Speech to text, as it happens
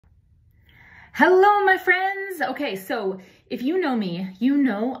Hello, my friends. Okay, so if you know me, you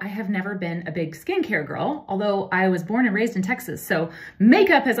know I have never been a big skincare girl, although I was born and raised in Texas, so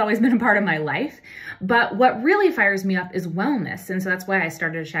makeup has always been a part of my life. But what really fires me up is wellness, and so that's why I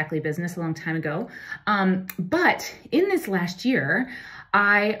started a Shackley business a long time ago. But in this last year,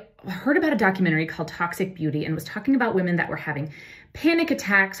 I heard about a documentary called Toxic Beauty and was talking about women that were having panic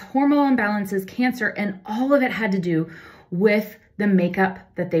attacks, hormonal imbalances, cancer, and all of it had to do with the makeup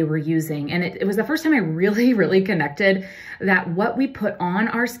that they were using. And it was the first time I really connected that what we put on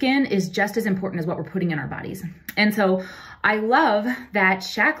our skin is just as important as what we're putting in our bodies. And so I love that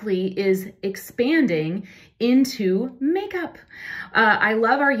Shackley is expanding into makeup. I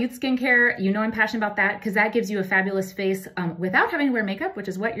love our youth skincare. You know I'm passionate about that because that gives you a fabulous face without having to wear makeup, which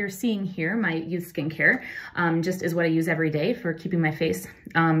is what you're seeing here. My youth skincare just is what I use every day for keeping my face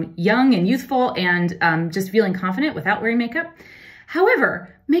young and youthful and just feeling confident without wearing makeup.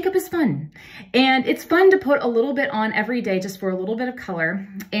 However, makeup is fun, and it's fun to put a little bit on every day just for a little bit of color.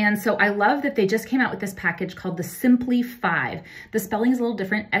 And so I love that they just came out with this package called the Simpli-5. The spelling is a little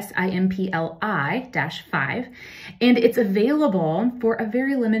different, S-I-M-P-L-I-5, and it's available for a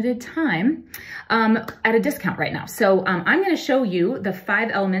very limited time at a discount right now. So I'm gonna show you the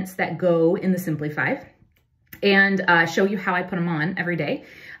 5 elements that go in the Simpli-5 and show you how I put them on every day.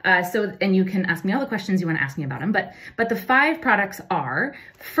 And you can ask me all the questions you want to ask me about them, but the 5 products are,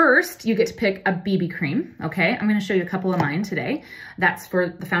 first, you get to pick a BB cream, okay? I'm going to show you a couple of mine today. That's for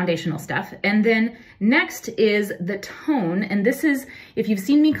the foundational stuff. And then next is the tone, and this is, if you've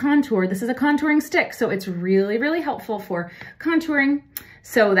seen me contour, this is a contouring stick, so it's really helpful for contouring.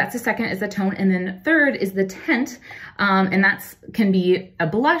 So that's the second, is the tone. And then third is the tint, and that's can be a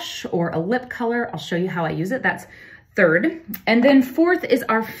blush or a lip color. I'll show you how I use it. That's third. And then fourth is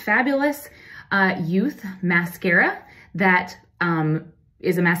our fabulous youth mascara that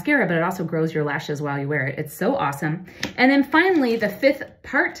is a mascara, but it also grows your lashes while you wear it. It's so awesome. And then finally, the 5th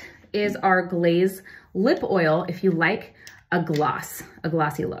part is our glaze lip oil if you like a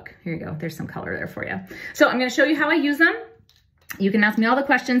glossy look. Here you go. There's some color there for you. So I'm going to show you how I use them. You can ask me all the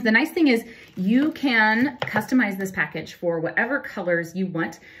questions. The nice thing is you can customize this package for whatever colors you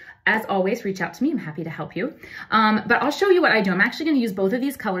want. As always, reach out to me. I'm happy to help you. But I'll show you what I do. I'm actually going to use both of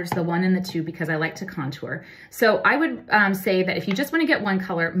these colors, the 1 and the 2, because I like to contour. So I would say that if you just want to get one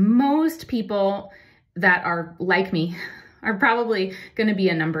color, most people that are like me are probably going to be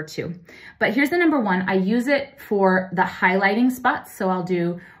a number 2. But here's the number 1. I use it for the highlighting spots. So I'll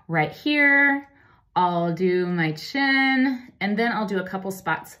do right here. I'll do my chin, and then I'll do a couple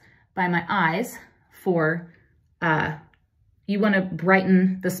spots by my eyes for, you want to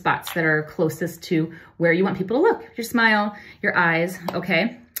brighten the spots that are closest to where you want people to look. Your smile, your eyes,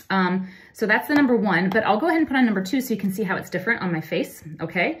 okay? So that's the number 1, but I'll go ahead and put on number 2 so you can see how it's different on my face,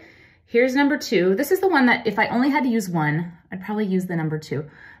 okay? Here's number 2. This is the one that if I only had to use one, I'd probably use the number 2.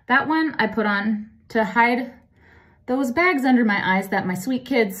 That one I put on to hide those bags under my eyes that my sweet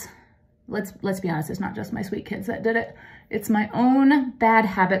kids, let's be honest, it's not just my sweet kids that did it. It's my own bad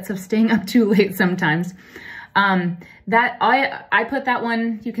habits of staying up too late sometimes. That I put that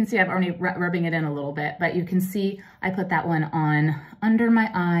one, you can see I'm already rubbing it in a little bit, but you can see I put that one on under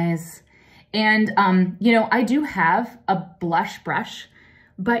my eyes. And, you know, I do have a blush brush,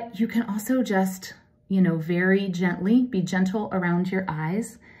 but you can also just, you know, very gently be gentle around your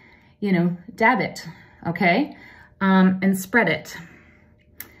eyes, you know, dab it, okay? And spread it.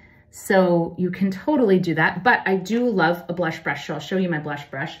 So you can totally do that, but I do love a blush brush. So I'll show you my blush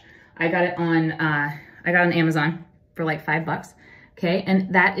brush. I got it on Amazon for like $5, okay?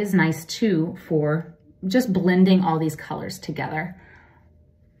 And that is nice too for just blending all these colors together.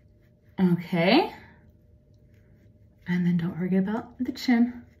 Okay. And then don't forget about the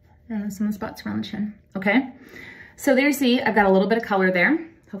chin. And some spots around the chin, okay? So there you see, I've got a little bit of color there.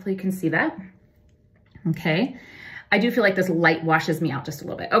 Hopefully you can see that, okay? I do feel like this light washes me out just a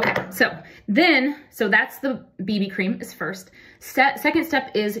little bit. Okay, so that's the BB cream is first. Second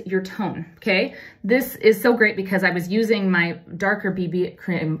step is your tone, okay? This is so great because I was using my darker BB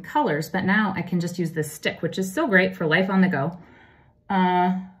cream colors, but now I can just use this stick, which is so great for life on the go.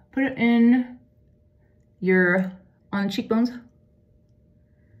 Put it in on the cheekbones.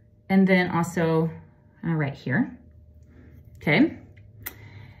 And then also right here, okay?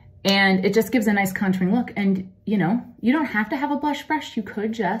 And it just gives a nice contouring look. And you know, you don't have to have a blush brush. You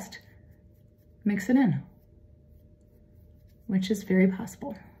could just mix it in, which is very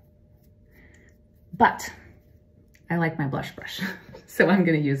possible. But I like my blush brush, so I'm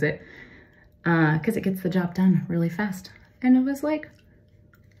gonna use it because it gets the job done really fast. And it was like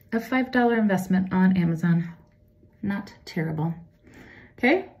a $5 investment on Amazon. Not terrible.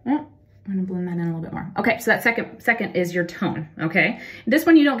 Okay, well, I'm gonna blend that in a little bit more. Okay, so that second is your tone, okay? This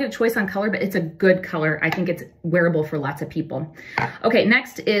one you don't get a choice on color, but it's a good color. I think it's wearable for lots of people. Okay,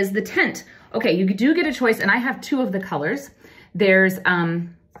 next is the tint. Okay, you do get a choice, and I have 2 of the colors. There's, I'll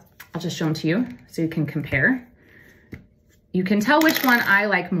just show them to you so you can compare. You can tell which one I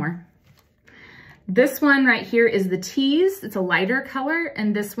like more. This one right here is the Tease. It's a lighter color,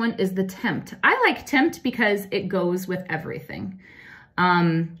 and this one is the Tempt. I like Tempt because it goes with everything.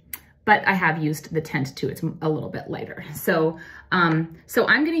 But I have used the Tint too. It's a little bit lighter. So so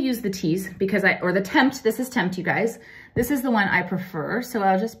I'm gonna use the Tease because or the Tempt. This is Tempt, you guys. This is the one I prefer. So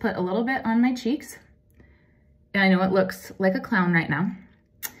I'll just put a little bit on my cheeks. And I know it looks like a clown right now.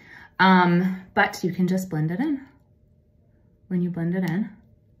 But you can just blend it in when you blend it in.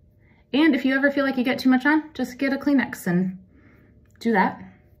 And if you ever feel like you get too much on, just get a Kleenex and do that.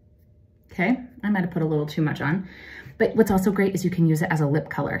 Okay, I might have put a little too much on. But what's also great is you can use it as a lip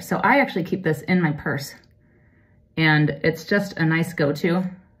color. So I actually keep this in my purse, and it's just a nice go-to,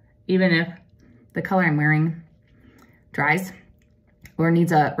 even if the color I'm wearing dries or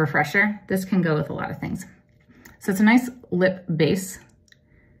needs a refresher. This can go with a lot of things. So it's a nice lip base.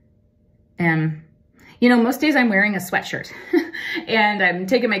 And you know, most days I'm wearing a sweatshirt and I'm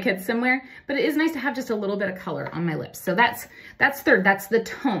taking my kids somewhere, but it is nice to have just a little bit of color on my lips. So that's third, that's the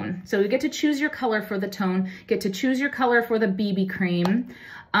tone. So you get to choose your color for the tone, get to choose your color for the BB cream.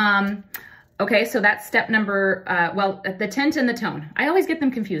 Okay, so that's step number, well, the tint and the tone. I always get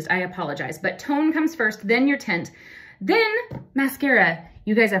them confused, I apologize, but tone comes first, then your tint, then mascara.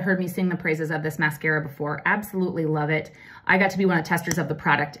 You guys have heard me sing the praises of this mascara before. Absolutely love it. I got to be one of the testers of the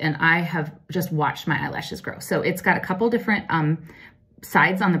product, and I have just watched my eyelashes grow. So it's got a couple different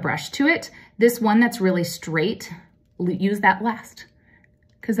sides on the brush to it. This one that's really straight, use that last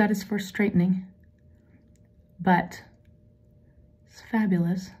because that is for straightening. But it's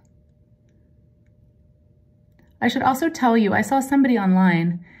fabulous. I should also tell you, I saw somebody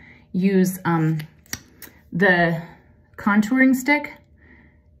online use the contouring stick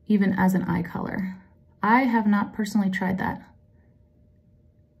even as an eye color. I have not personally tried that,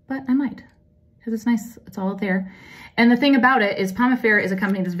 but I might, because it's nice, it's all there. And the thing about it is Pomifera is a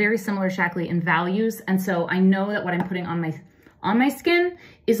company that's very similar to Shackley in values, and so I know that what I'm putting on my skin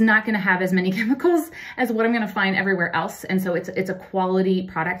is not gonna have as many chemicals as what I'm gonna find everywhere else, and so it's a quality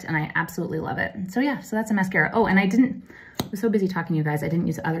product, and I absolutely love it. So yeah, so that's a mascara. Oh, and I was so busy talking to you guys, I didn't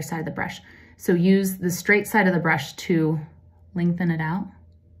use the other side of the brush. So use the straight side of the brush to lengthen it out.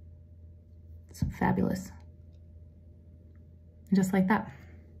 It's fabulous. Just like that.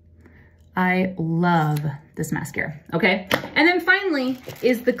 I love this mascara, okay? And then finally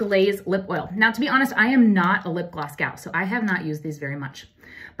is the Glaze Lip Oil. Now, to be honest, I am not a lip gloss gal, so I have not used these very much.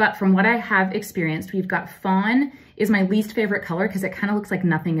 But from what I have experienced, we've got Fawn is my least favorite color because it kind of looks like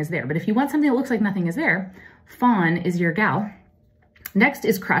nothing is there. But if you want something that looks like nothing is there, Fawn is your gal. Next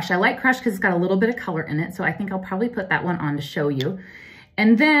is Crush. I like Crush because it's got a little bit of color in it, so I think I'll probably put that one on to show you.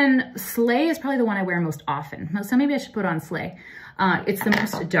 And then Slay is probably the one I wear most often. So maybe I should put on Slay. It's the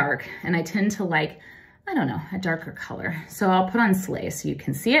most dark, and I tend to like, I don't know, a darker color. So I'll put on Slay so you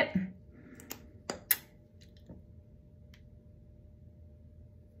can see it.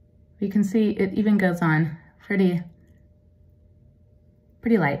 You can see it even goes on pretty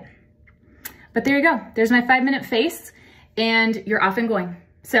light. But there you go. There's my 5-minute face, and you're off and going.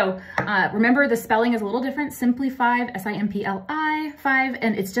 So remember, the spelling is a little different. Simpli-5, S-I-M-P-L-I 5,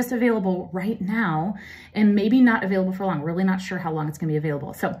 and it's just available right now and maybe not available for long. Really not sure how long it's gonna be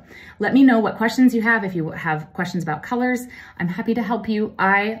available. So let me know what questions you have. If you have questions about colors, I'm happy to help you.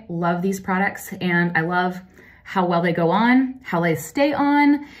 I love these products, and I love how well they go on, how they stay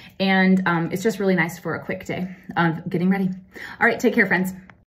on, and it's just really nice for a quick day of getting ready. All right, take care, friends.